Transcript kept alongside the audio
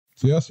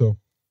Yeah, so,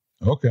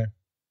 okay.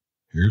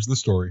 Here's the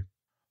story.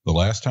 The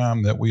last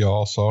time that we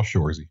all saw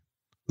Shoresy,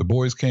 the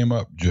boys came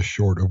up just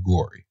short of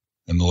glory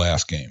in the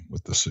last game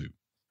with the Sioux.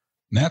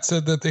 Nat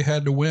said that they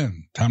had to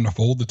win. Time to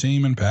fold the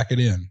team and pack it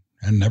in,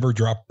 and never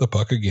drop the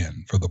puck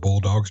again for the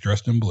Bulldogs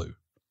dressed in blue.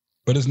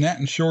 But as Nat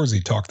and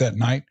Shoresy talked that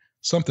night,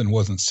 something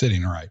wasn't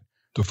sitting right.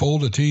 To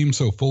fold a team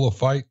so full of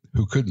fight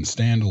who couldn't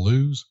stand to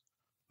lose?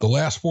 The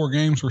last 4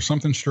 games were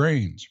something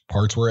strange.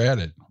 Parts were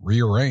added,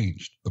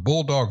 rearranged. The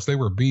Bulldogs, they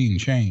were being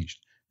changed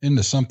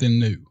into something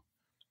new.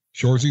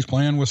 Shoresy's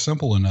plan was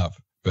simple enough.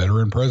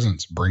 Veteran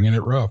presence, bringing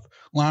it rough.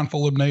 Line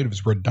full of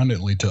natives,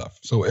 redundantly tough,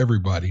 so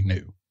everybody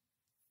knew.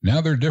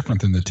 Now they're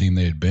different than the team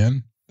they had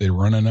been. They're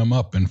running them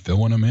up and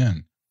filling them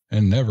in,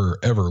 and never,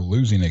 ever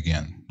losing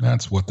again.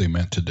 That's what they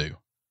meant to do.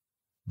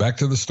 Back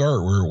to the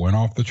start where it went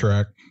off the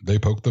track. They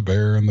poked the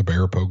bear and the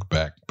bear poked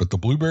back. But the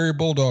Blueberry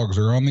Bulldogs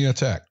are on the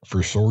attack for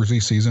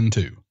Shoresy Season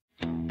 2.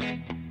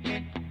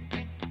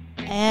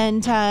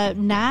 And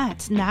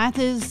Nat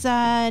is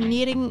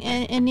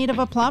in need of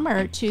a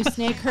plumber to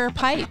snake her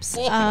pipes.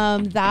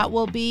 That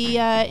will be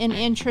an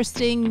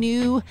interesting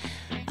new,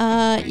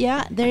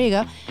 yeah, there you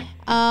go.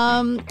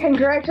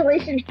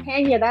 Congratulations,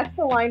 Tanya. That's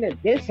the line of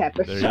this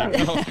episode.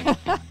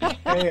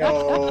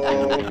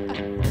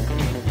 Hey-oh.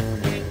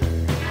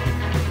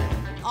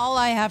 All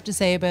I have to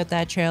say about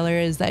that trailer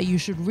is that you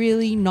should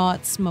really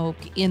not smoke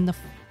in the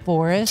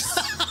forest.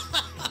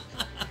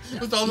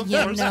 With all the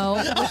forest?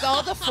 With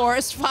all the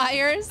forest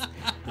fires.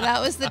 That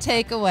was the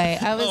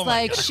takeaway. I was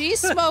like, she's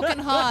smoking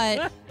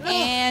hot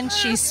and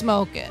she's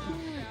smoking.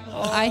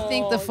 I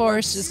think the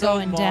forest is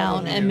going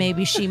down, and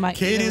maybe she might.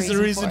 Katie's the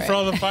reason for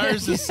all the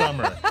fires this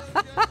summer.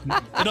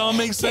 It all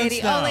makes sense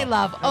Katie, now. only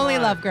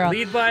love, girl.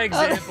 Lead by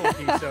example,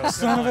 Keto.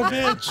 Son of a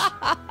bitch.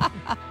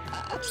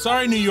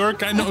 Sorry, New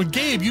York. I know,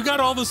 Gabe, you got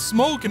all the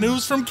smoke, and it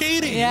was from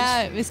Katie.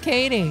 Yeah, it was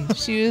Katie.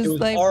 She was, It was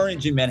like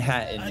orange in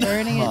Manhattan.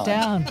 burning it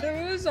down.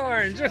 It was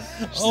orange.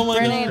 Oh my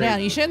Burning God. it down.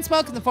 You shouldn't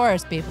smoke in the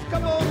forest, people.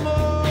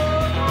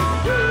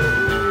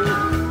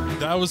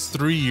 That was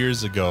 3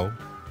 years ago.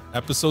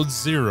 Episode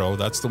 0.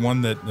 That's the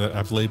one that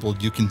I've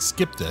labeled "You Can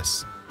Skip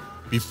This."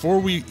 Before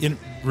we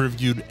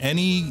reviewed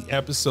any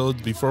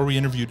episodes, before we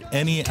interviewed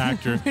any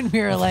actor, And we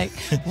were like,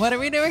 what are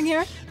we doing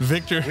here?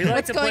 Victor. We like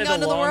What's to going play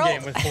on the in the long world?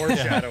 game with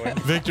foreshadowing.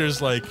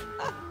 Victor's like,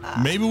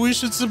 maybe we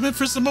should submit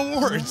for some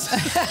awards.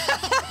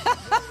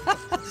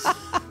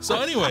 So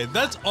anyway,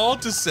 that's all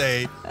to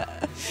say,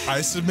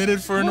 I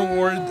submitted for an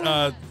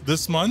award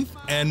this month,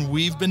 and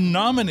we've been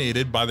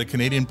nominated by the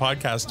Canadian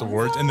Podcast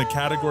Awards in the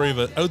category of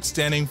an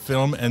outstanding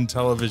film and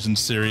television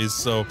series.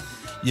 So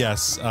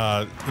yes,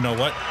 you know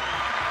what?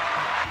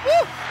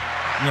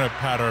 I'm going to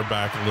pat our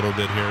back a little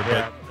bit here.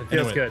 Yeah, but it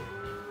feels anyway,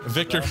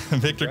 good.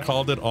 Victor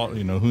called it all,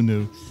 you know, who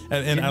knew?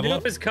 And You I knew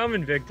love it was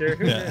coming, Victor.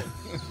 Yeah.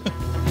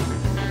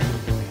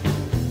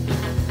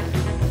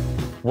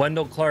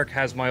 Wendell Clark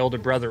has my older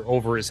brother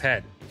over his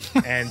head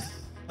and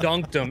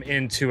dunked him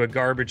into a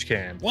garbage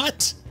can.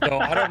 What? So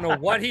I don't know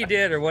what he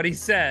did or what he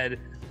said,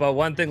 but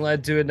one thing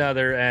led to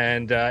another,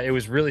 and it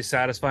was really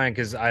satisfying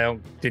because I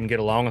didn't get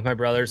along with my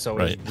brother, so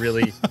it was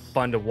really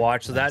fun to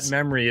watch. So that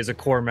memory is a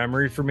core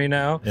memory for me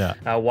now. Yeah.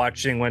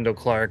 Watching Wendell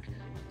Clark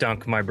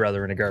dunk my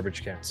brother in a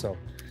garbage can. So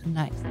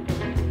Nice.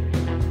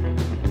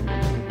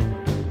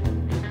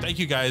 Thank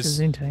you guys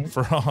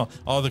for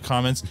all the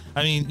comments.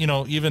 I mean, you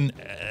know, even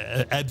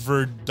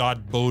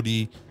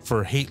Edward.Bodie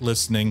for hate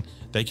listening.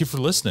 Thank you for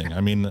listening. I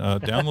mean,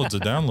 download's a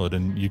download,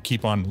 and you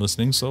keep on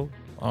listening. So,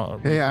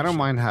 hey, I don't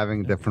mind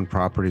having different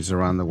properties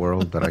around the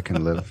world that I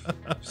can live.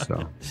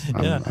 So,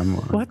 I'm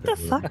what the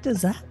fuck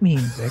does that mean,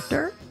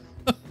 Victor?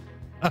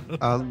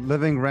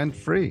 Living rent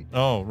free.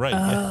 Oh, right.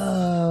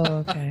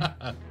 Oh, okay.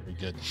 Very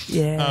good.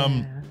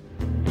 Yeah.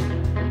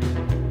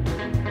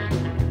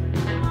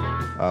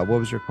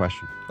 What was your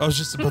question? I was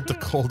just about the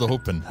cold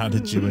open. How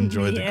did you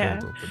enjoy the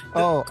cold open?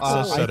 Oh,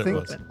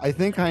 So I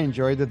think I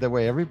enjoyed it the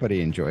way everybody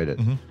enjoyed it.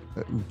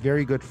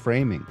 Very good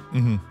framing.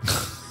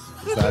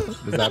 Is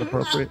that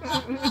appropriate?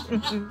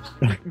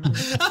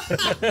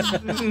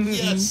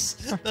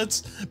 Yes,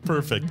 that's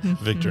perfect,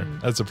 Victor.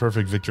 That's a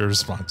perfect Victor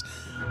response.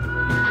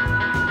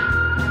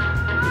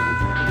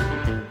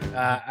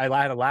 I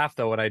had a laugh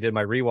though when I did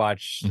my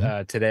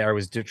rewatch today. I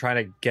was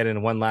trying to get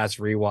in one last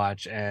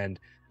rewatch, and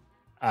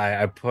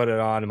I put it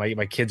on. And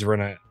my kids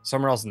were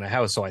somewhere else in the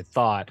house, so I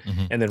thought.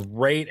 And then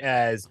right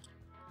as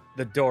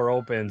the door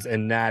opens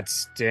and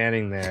Nat's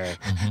standing there,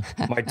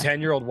 my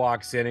 10-year-old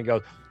walks in and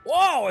goes,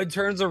 "Whoa!" and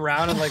turns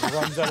around and like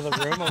runs out of the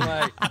room. I'm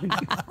like,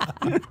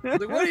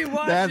 "What are you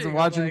watching?" Dad's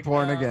watching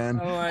porn again.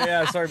 Oh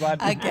yeah, sorry, bud.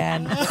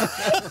 Again. So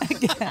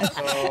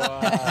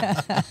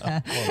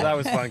that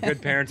was fun.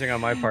 Good parenting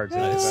on my part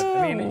today. But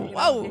I mean,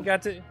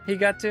 he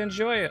got to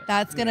enjoy it.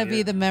 That's going to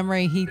be the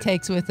memory he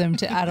takes with him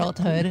to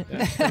adulthood.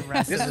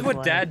 This is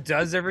what Dad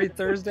does every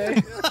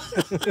Thursday.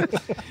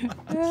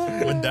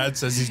 When Dad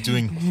says he's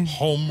doing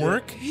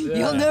homework,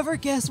 You'll never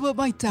guess what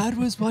my dad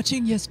was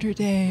watching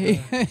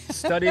yesterday.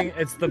 Studying,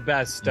 it's the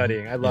best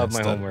studying. I love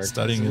my homework.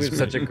 Studying we is have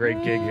such a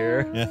great gig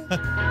here.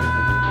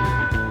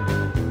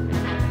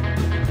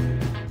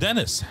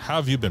 Dennis, how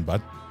have you been,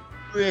 bud?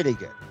 Really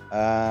good.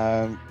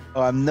 I'm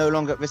no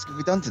longer at risk of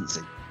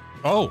redundancy.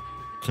 Oh,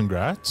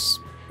 congrats.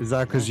 Is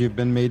that because you've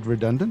been made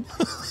redundant?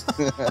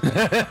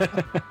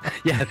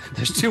 Yeah,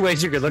 there's two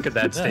ways you could look at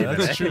that statement.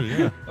 That's true,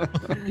 yeah.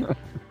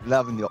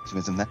 Loving the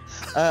optimism there.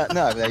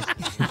 No,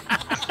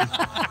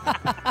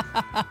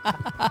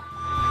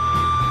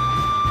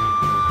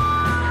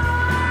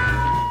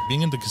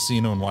 being in the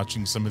casino and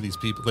watching some of these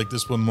people, like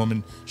this one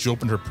woman, she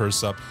opened her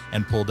purse up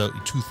and pulled out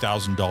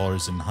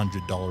 $2,000 in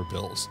 $100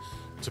 bills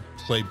to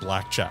play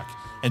blackjack,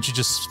 and she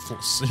just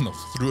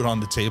threw it on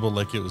the table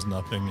like it was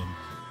nothing,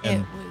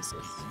 and it was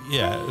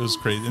yeah, it was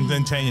crazy. And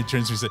then Tanya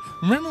turns to me and said,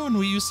 "Remember when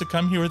we used to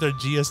come here with our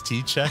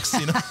GST checks?"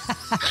 You know,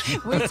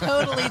 we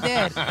totally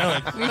did.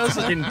 That was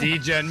like a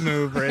degen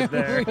move right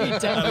there.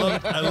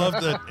 I love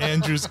that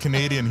Andrew's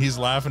Canadian. He's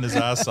laughing his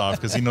ass off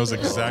because he knows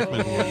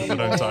exactly what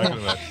I'm talking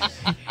about.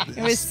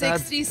 It was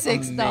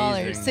 $66,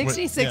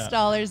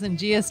 $66 in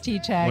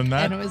GST check,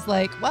 and it was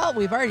like, well,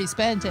 we've already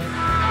spent it.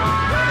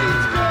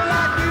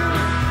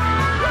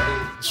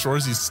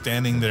 Shoresy's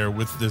standing there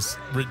with this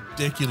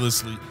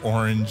ridiculously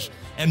orange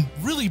and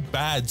really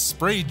bad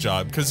spray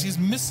job because he's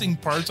missing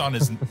parts on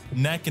his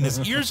neck, and his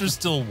ears are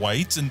still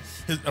white, and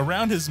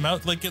around his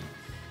mouth, like it.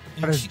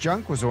 But his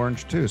junk was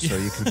orange too, so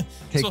you can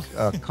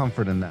take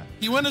comfort in that.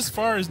 He went as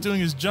far as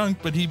doing his junk,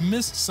 but he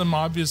missed some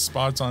obvious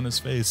spots on his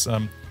face.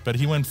 But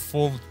he went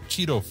full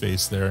Cheeto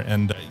face there,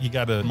 and you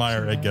got to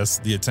admire, I guess,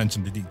 the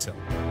attention to detail.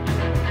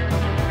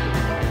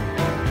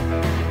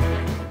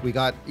 We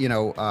got,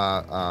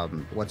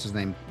 what's his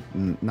name?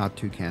 Not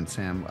Toucan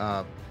Sam.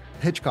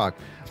 Hitchcock.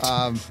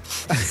 Toucan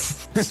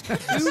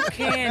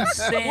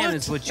Sam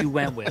is what you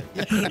went with.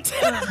 What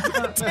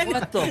the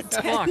fuck?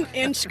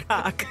 10-inch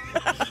cock.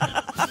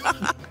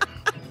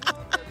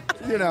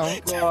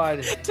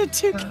 God. To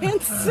Toucan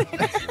Sam.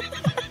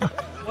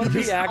 What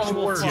the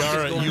actual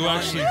Tiara, you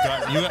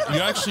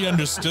actually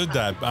understood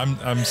that.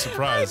 I'm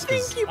surprised. I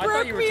think you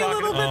broke me a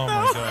little bit, oh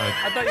my god!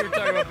 I thought you were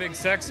talking about Big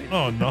Sexy.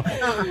 Oh no!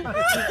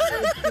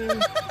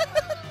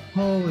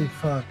 Holy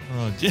fuck!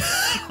 Oh,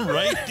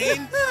 right,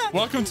 Dean?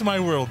 Welcome to my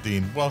world,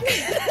 Dean. Welcome.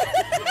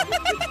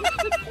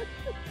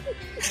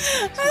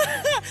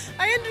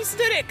 I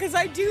understood it because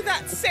I do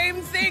that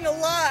same thing a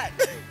lot.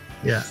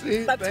 Yeah.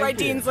 That's why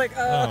Dean's like,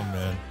 oh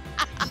man.